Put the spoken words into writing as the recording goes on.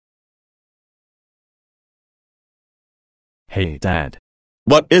Hey Dad.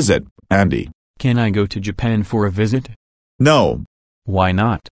 What is it, Andy? Can I go to Japan for a visit? No. Why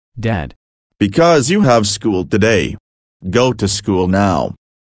not, Dad? Because you have school today. Go to school now.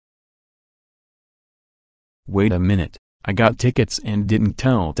 Wait a minute, I got tickets and didn't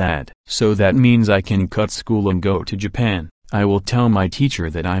tell Dad. So that means I can cut school and go to Japan. I will tell my teacher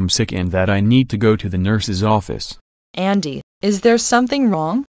that I'm sick and that I need to go to the nurse's office. Andy, is there something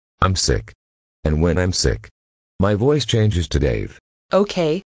wrong? I'm sick. And when I'm sick, my voice changes to Dave.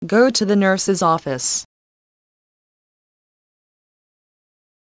 Okay, go to the nurse's office.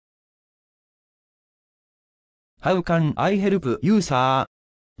 How can I help you, sir?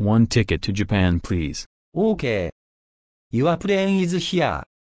 One ticket to Japan, please. Okay. Your plane is here.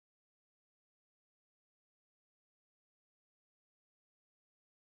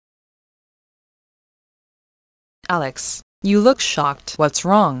 Alex, you look shocked. What's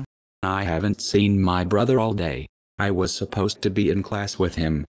wrong? I haven't seen my brother all day. I was supposed to be in class with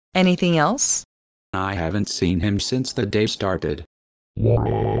him. Anything else? I haven't seen him since the day started.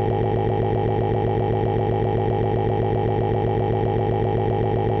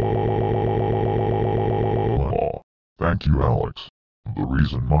 Thank you, Alex. The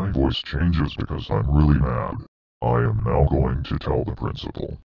reason my voice changes because I'm really mad. I am now going to tell the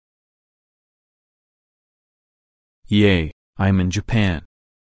principal. Yay, I'm in Japan.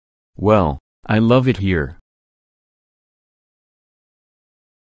 Well, I love it here.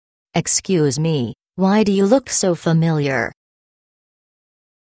 Excuse me, why do you look so familiar?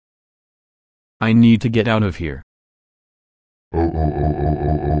 I need to get out of here.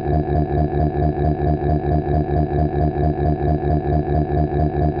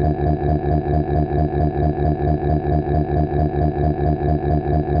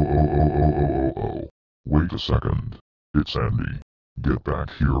 Wait a second. It's Andy. Get back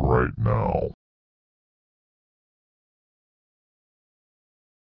here right now.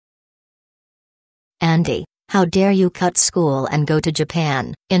 Andy, how dare you cut school and go to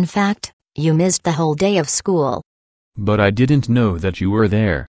Japan? In fact, you missed the whole day of school. But I didn't know that you were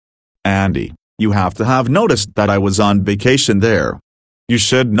there. Andy, you have to have noticed that I was on vacation there. You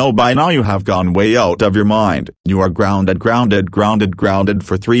should know by now you have gone way out of your mind. You are grounded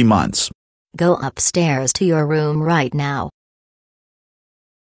for 3 months. Go upstairs to your room right now.